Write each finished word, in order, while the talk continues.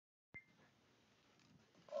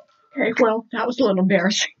Okay, well, that was a little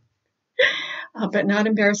embarrassing, but not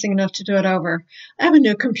embarrassing enough to do it over. I have a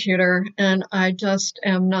new computer, and I just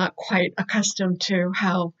am not quite accustomed to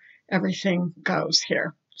how everything goes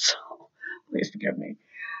here. So please forgive me.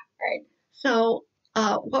 All right. So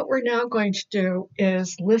what we're now going to do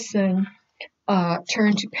is listen,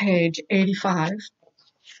 turn to page 85,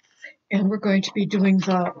 and we're going to be doing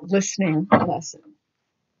the listening lesson.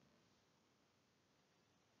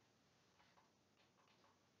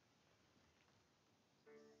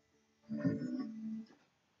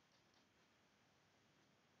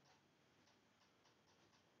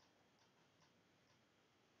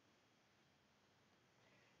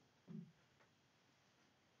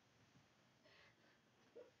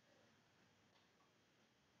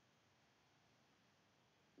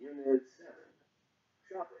 Unit 7,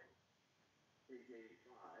 shopping. Page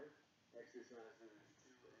 85, exercises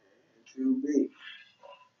 2A and 2B.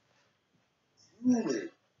 Julie,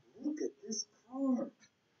 look at this car.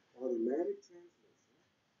 Automatic transmission,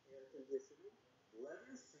 air conditioning,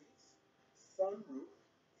 leather seats, sunroof,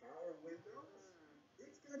 power windows.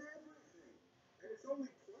 It's got everything. And it's only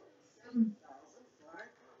 $27,500.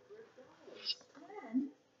 Ken,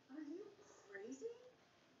 are you crazy?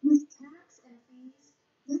 With tax and fees,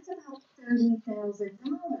 that's about $30,000.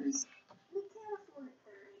 We can't afford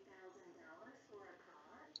 $30,000 for a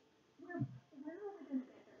car. Where are we going to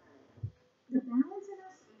get the money? The balance in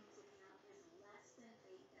our savings account is less than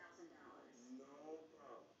 $8,000. No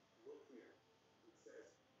problem. Look here. It says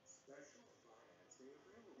special financing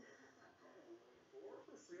available. Only 4%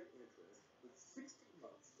 interest with 60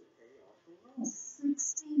 months to pay off the loan.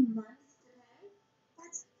 60 months to pay?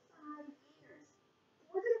 That's 5 years.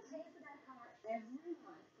 We're going to pay for that car every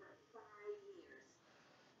month for 5 years.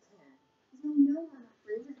 Ken, you know I'm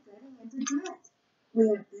afraid of getting into debt.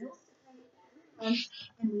 We have bills to pay every month,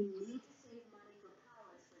 and we need to save money for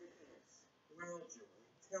college for the kids. Well,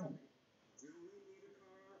 Julie, tell me, do we need a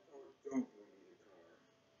car or don't we need a car?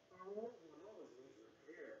 Our old one always needs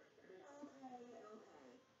repair. Okay.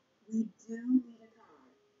 We do need a car,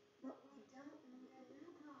 but we don't need a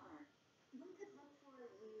new car. We could look for a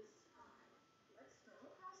used car. Let's go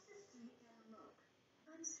across the street and look.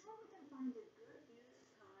 I'm sure we can find a good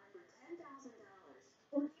used car for $10,000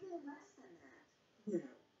 or even less than that. Yeah,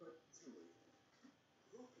 but Julie,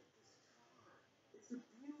 look at this car. It's a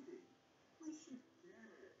beauty. We should get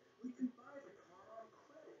it. We can buy the car on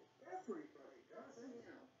credit. Everybody does it.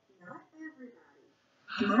 No, not everybody.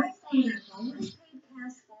 My father always paid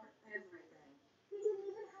cash for everything. He didn't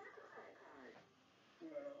even have a credit card.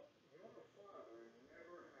 Well, your father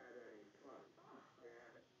never had any fun.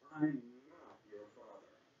 And I'm not your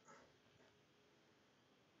father.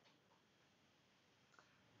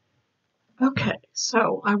 Okay,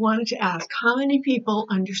 so I wanted to ask how many people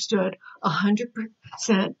understood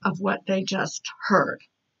 100% of what they just heard?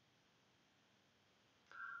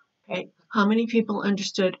 Okay, how many people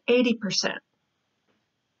understood 80%?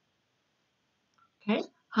 Okay,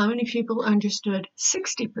 how many people understood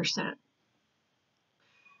 60%?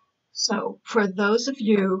 So for those of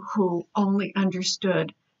you who only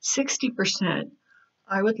understood 60%,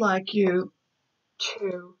 I would like you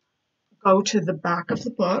to go to the back of the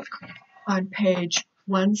book on page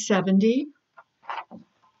 170.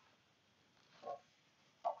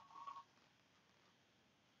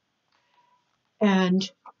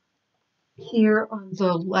 And here on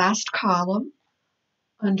the last column,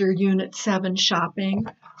 under Unit 7 Shopping,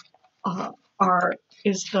 uh,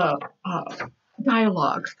 is the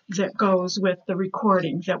dialogue that goes with the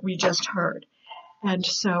recording that we just heard. And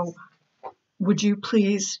so would you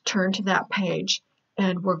please turn to that page,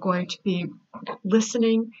 and we're going to be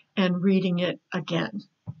listening and reading it again.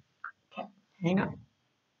 Okay, hang on.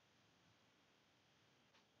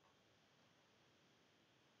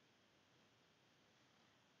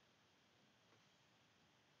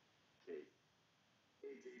 Page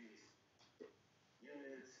 80,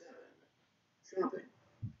 Unit 7, shopping.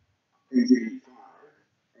 Page 85,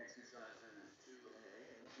 exercises 2A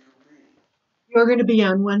and 2B. You're going to be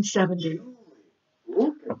on 170. Julie,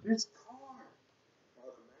 look at this car.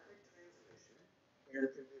 Automatic transmission, air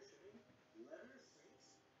conditioning, leather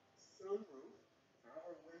seats, sunroof,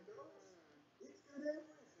 power windows. It's got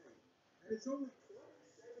everything. And it's only $27,500.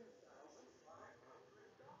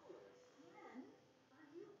 Ken, are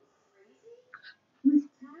you crazy? With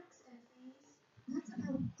tax and fees, that's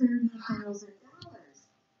about $30,000.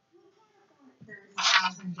 We can't afford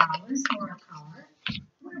 $30,000 for a car.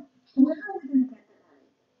 Where are we going to get the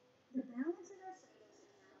money? The balance in our savings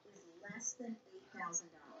account is less than $8,000.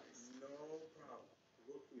 No problem.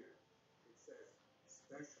 Look here. It says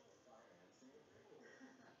special financing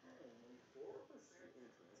available. Only 4%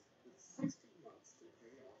 interest with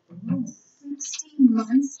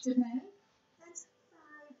months to pay? That's 5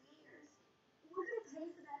 years. We're going to pay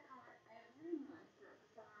for that car every month for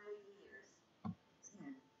 5 years.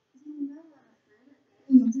 Ken, you know I'm afraid of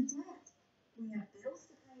getting into debt. We have bills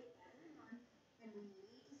to pay every month, and we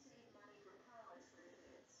need to save money for college for the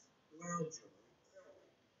kids. Well, Julie, tell me,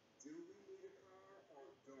 do we need a car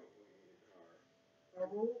or don't we need a car? Our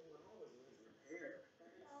old one always needs repair.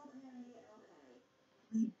 Okay.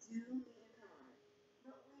 We do need a car,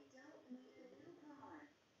 but we don't need a new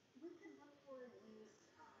car. We could look for a used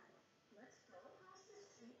car. Let's go across the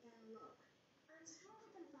street and look. I'm sure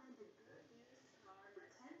we can find a good used car for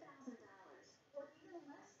 $10,000 or even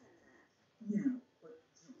less than that. Yeah, but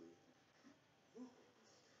Julie, look at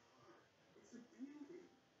this car. It's a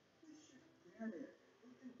beauty. We should get it.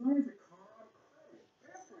 We can buy the car on credit.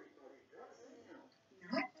 Everybody does it now.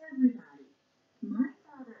 Not everybody. My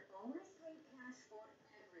father always paid cash for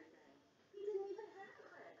everything. He didn't even have a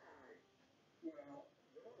credit card. Well,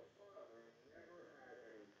 your father never had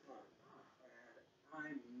any fun, and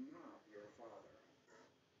I'm not your father.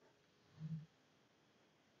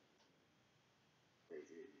 Page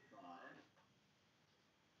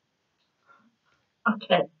 85.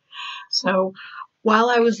 Okay, so while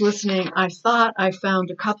I was listening, I thought I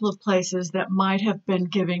found a couple of places that might have been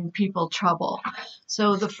giving people trouble.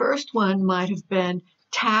 So the first one might have been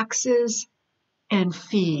taxes and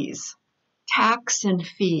fees. Tax and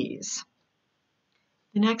fees.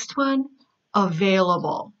 The next one,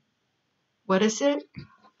 available. What is it?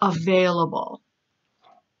 Available.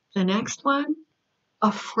 The next one,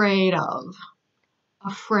 afraid of.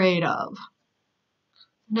 Afraid of.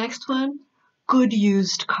 Next one, good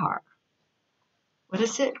used car. What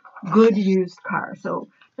is it? Good used car. So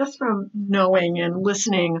just from knowing and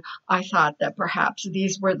listening, I thought that perhaps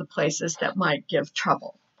these were the places that might give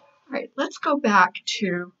trouble. All right, let's go back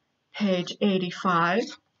to page 85.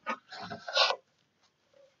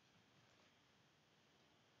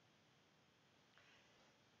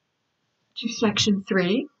 To section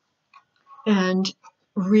 3 and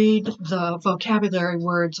read the vocabulary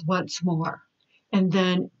words once more, and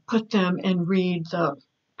then put them and read the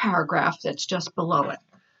paragraph that's just below it.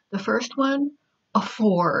 The first one,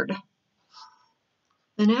 afford.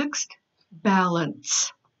 The next,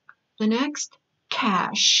 balance. The next,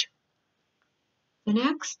 cash. The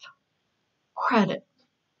next, credit.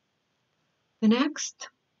 The next,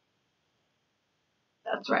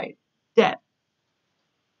 that's right, debt.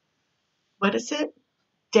 What is it?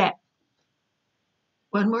 Debt.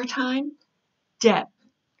 One more time, debt.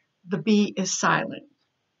 The B is silent.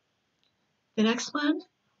 The next one,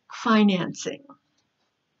 financing.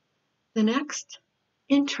 The next,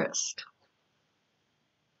 interest.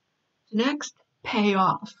 The next, pay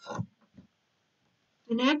off.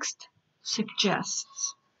 The next,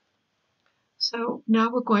 suggests. So now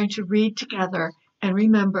we're going to read together, and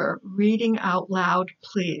remember, reading out loud,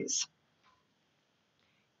 please.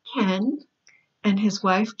 Ken and his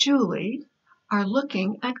wife Julie are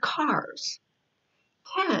looking at cars.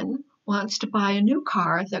 Ken wants to buy a new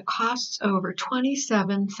car that costs over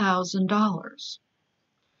 $27,000.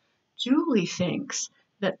 Julie thinks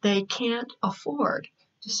that they can't afford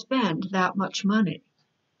to spend that much money.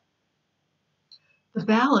 The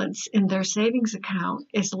balance in their savings account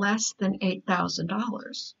is less than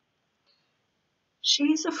 $8,000.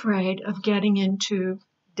 She's afraid of getting into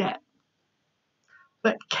debt.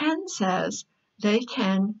 But Ken says they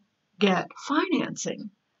can get financing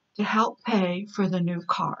to help pay for the new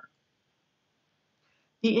car.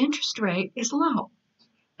 The interest rate is low,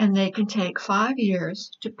 and they can take 5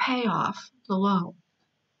 years to pay off the loan.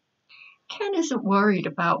 Ken isn't worried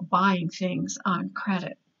about buying things on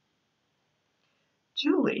credit.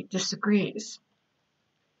 Julie disagrees.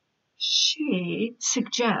 She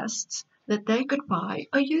suggests that they could buy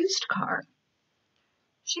a used car.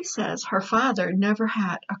 She says her father never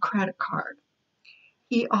had a credit card.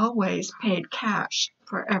 He always paid cash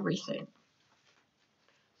for everything.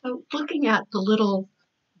 So looking at the little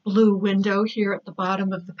blue window here at the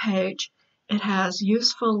bottom of the page, it has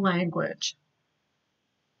useful language.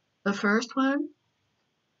 The first one,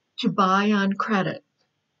 to buy on credit.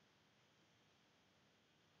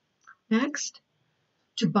 Next,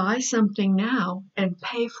 to buy something now and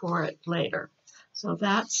pay for it later. So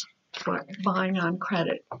that's what buying on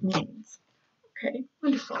credit means. Okay,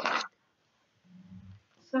 wonderful.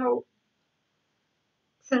 So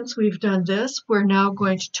since we've done this, we're now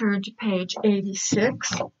going to turn to page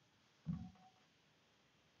 86.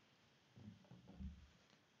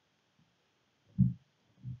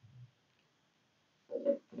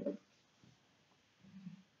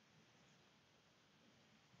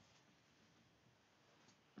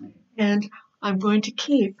 And I'm going to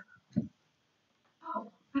keep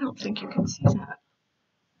I don't think you can see that.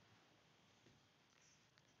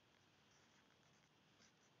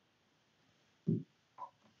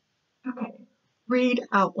 Okay, read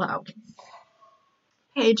out loud.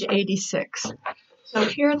 Page 86. So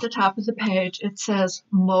here at the top of the page, it says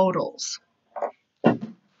modals. Okay,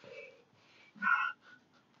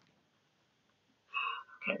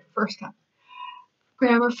 first up.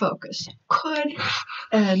 Grammar focus. Could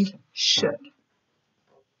and should.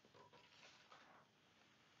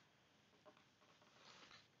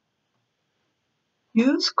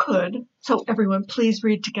 Use could, so everyone please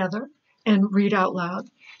read together and read out loud.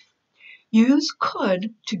 Use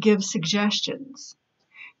could to give suggestions.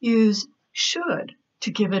 Use should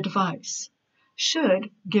to give advice. Should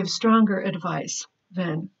give stronger advice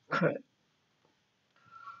than could.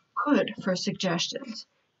 Could for suggestions.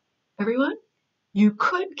 Everyone, you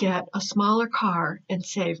could get a smaller car and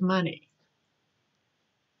save money.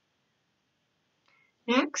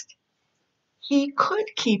 Next, he could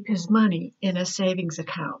keep his money in a savings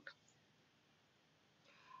account.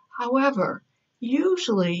 However,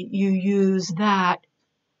 usually you use that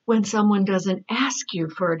when someone doesn't ask you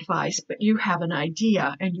for advice, but you have an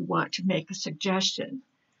idea and you want to make a suggestion.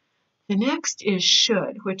 The next is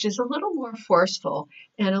should, which is a little more forceful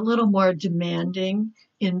and a little more demanding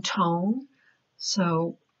in tone.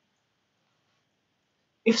 So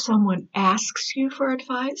if someone asks you for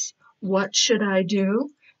advice, what should I do?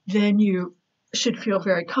 Then you should feel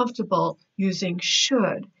very comfortable using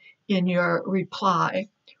should in your reply.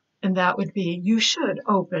 And that would be, you should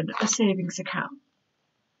open a savings account.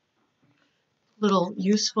 Little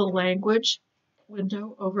useful language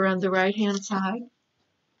window over on the right-hand side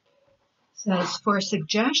says for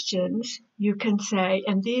suggestions, you can say,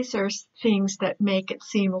 and these are things that make it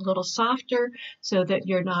seem a little softer so that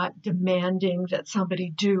you're not demanding that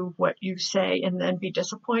somebody do what you say and then be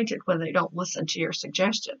disappointed when they don't listen to your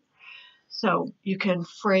suggestion. So you can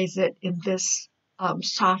phrase it in this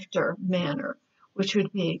softer manner, which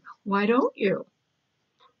would be, why don't you?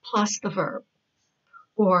 Plus the verb.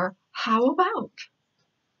 Or how about?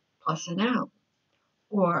 Plus a noun.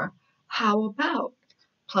 Or how about?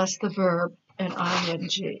 Plus the verb and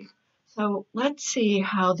ing. So let's see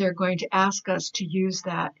how they're going to ask us to use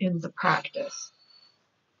that in the practice.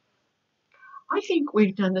 I think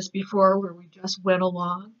we've done this before where we just went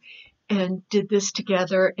along and did this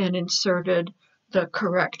together and inserted the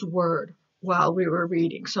correct word while we were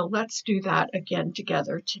reading. So let's do that again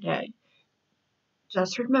together today.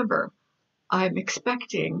 Just remember, I'm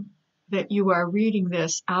expecting that you are reading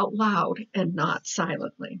this out loud and not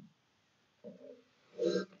silently.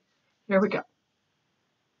 Here we go.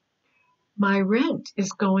 My rent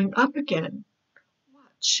is going up again.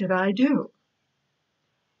 What should I do?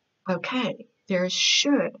 Okay, there's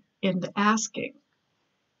should in the asking.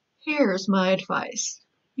 Here's my advice.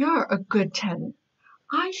 You're a good tenant.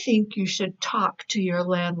 I think you should talk to your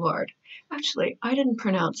landlord. Actually, I didn't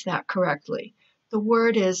pronounce that correctly. The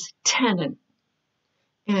word is tenant.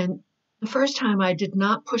 And the first time I did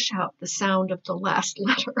not push out the sound of the last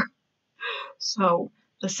letter. So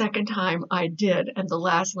the second time I did, and the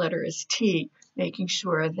last letter is T, making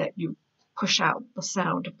sure that you push out the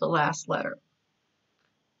sound of the last letter.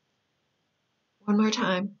 One more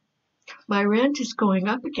time. My rent is going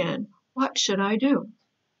up again. What should I do?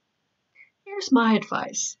 Here's my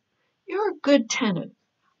advice. You're a good tenant.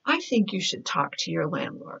 I think you should talk to your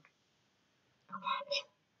landlord.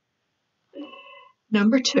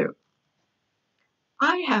 Number 2.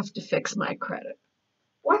 I have to fix my credit.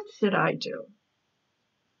 What should I do?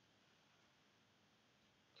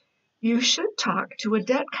 You should talk to a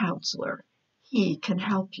debt counselor. He can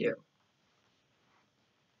help you.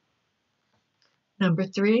 Number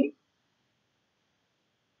 3.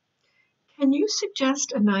 Can you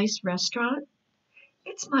suggest a nice restaurant?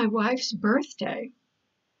 It's my wife's birthday.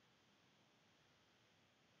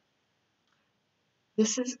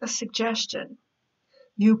 This is a suggestion.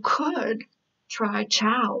 You could try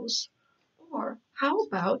Chow's, or how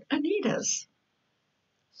about Anita's?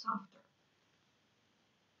 Softer.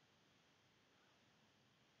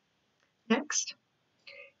 Next,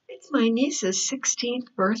 it's my niece's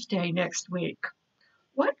 16th birthday next week.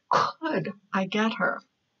 What could I get her?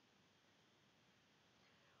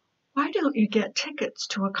 Why don't you get tickets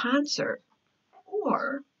to a concert?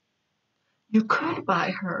 Or you could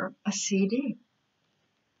buy her a CD.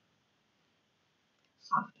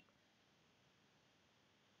 Softer.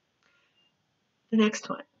 The next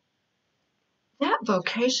one. That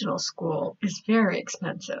vocational school is very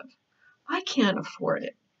expensive. I can't afford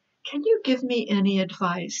it. Can you give me any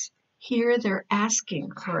advice? Here they're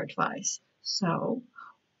asking for advice. So,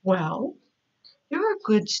 well, you're a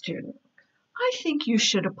good student. I think you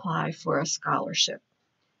should apply for a scholarship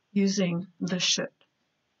using the should.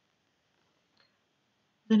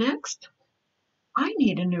 The next, I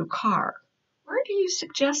need a new car. Where do you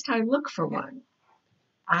suggest I look for one?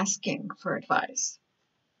 Asking for advice.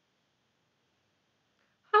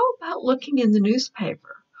 How about looking in the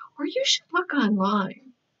newspaper? Or you should look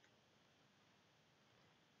online.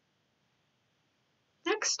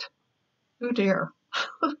 Next, oh dear,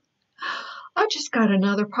 I just got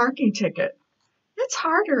another parking ticket.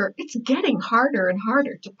 It's getting harder and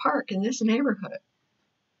harder to park in this neighborhood.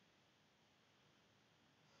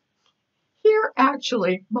 Here,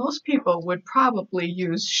 actually, most people would probably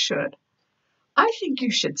use should. I think you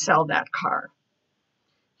should sell that car.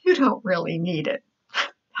 You don't really need it.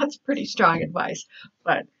 That's pretty strong advice,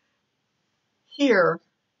 but here,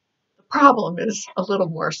 the problem is a little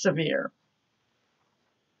more severe.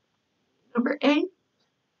 Number 8,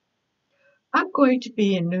 I'm going to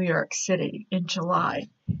be in New York City in July.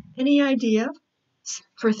 Any idea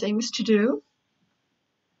for things to do?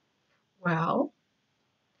 Well,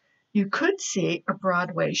 you could see a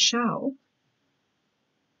Broadway show,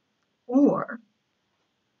 or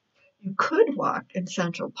you could walk in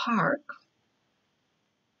Central Park,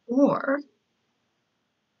 or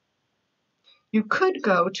you could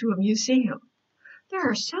go to a museum. There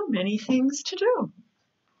are so many things to do.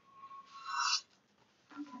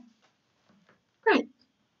 Right,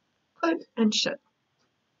 could and should.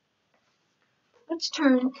 Let's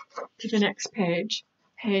turn to the next page,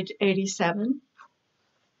 page 87.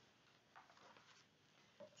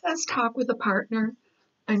 It says talk with a partner.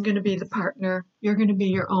 I'm going to be the partner. You're going to be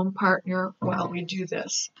your own partner while we do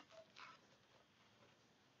this.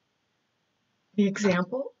 The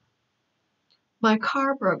example, my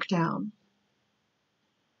car broke down.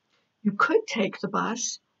 You could take the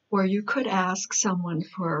bus, or you could ask someone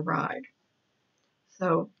for a ride.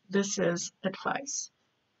 So this is advice.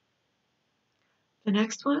 The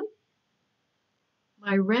next one,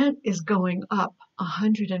 my rent is going up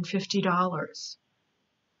 $150.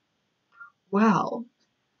 Well,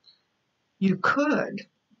 you could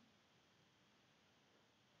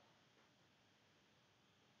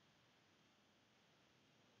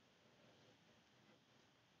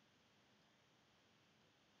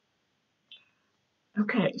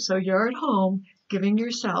okay, so you're at home giving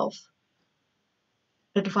yourself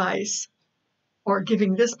advice or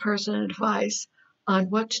giving this person advice on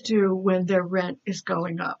what to do when their rent is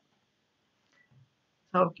going up.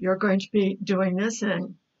 So you're going to be doing this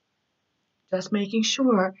and just making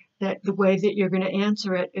sure that the way that you're going to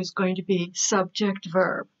answer it is going to be subject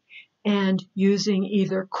verb and using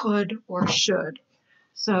either could or should.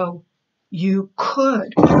 So you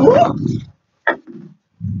could.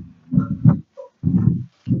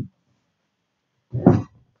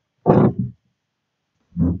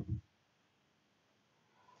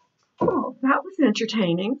 Oh, that was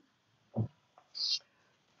entertaining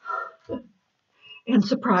and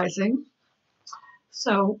surprising.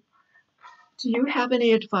 So, do you have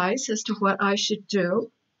any advice as to what I should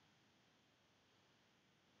do?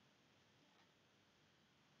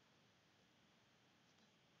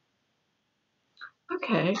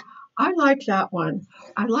 Okay, I like that one.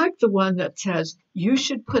 I like the one that says you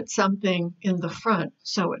should put something in the front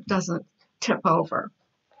so it doesn't tip over.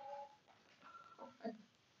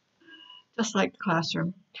 Just like the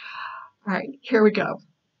classroom. All right, here we go.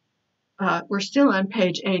 We're still on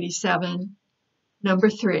page 87, number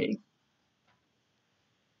 3.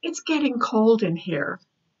 It's getting cold in here.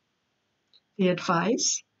 The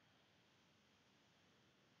advice?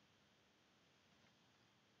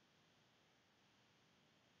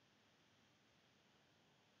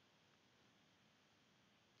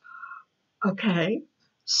 Okay,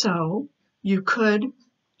 so you could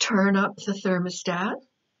turn up the thermostat.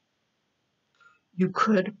 You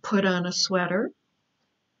could put on a sweater.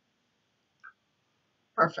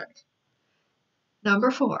 Perfect. Number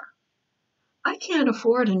 4. I can't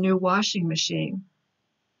afford a new washing machine.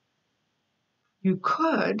 You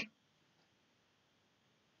could.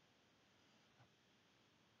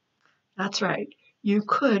 That's right. You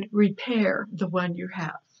could repair the one you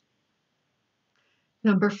have.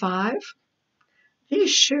 Number 5.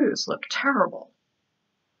 These shoes look terrible.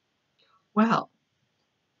 Well,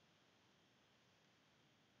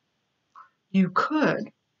 you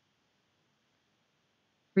could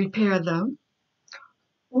repair them,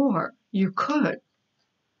 or you could,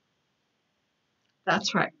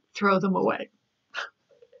 that's right, throw them away.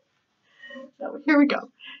 So here we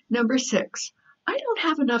go. Number 6. I don't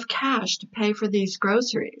have enough cash to pay for these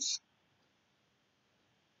groceries.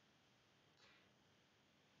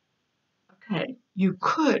 Okay, you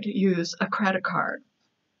could use a credit card.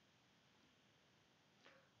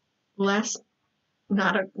 less,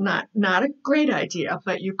 not a great idea,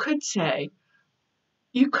 but you could say,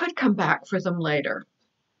 you could come back for them later.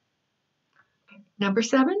 Number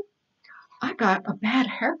 7, I got a bad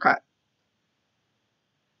haircut.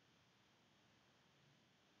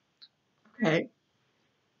 Okay,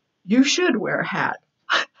 you should wear a hat.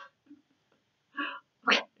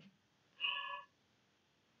 Okay.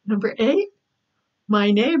 Number 8,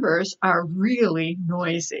 my neighbors are really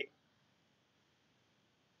noisy.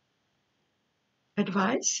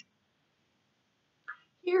 Advice?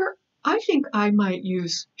 Here, I think I might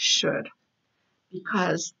use should,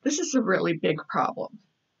 because this is a really big problem.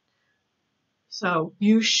 So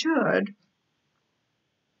you should,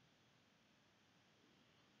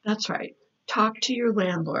 that's right, talk to your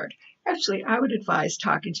landlord. Actually, I would advise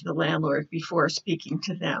talking to the landlord before speaking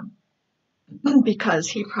to them, because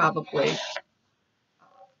he probably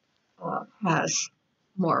has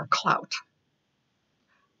more clout.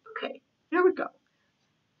 Okay, there we go.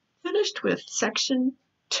 Finished with section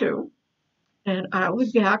 2, and I'll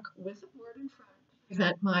be back with a board in front to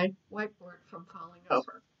prevent my whiteboard from falling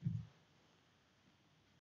over.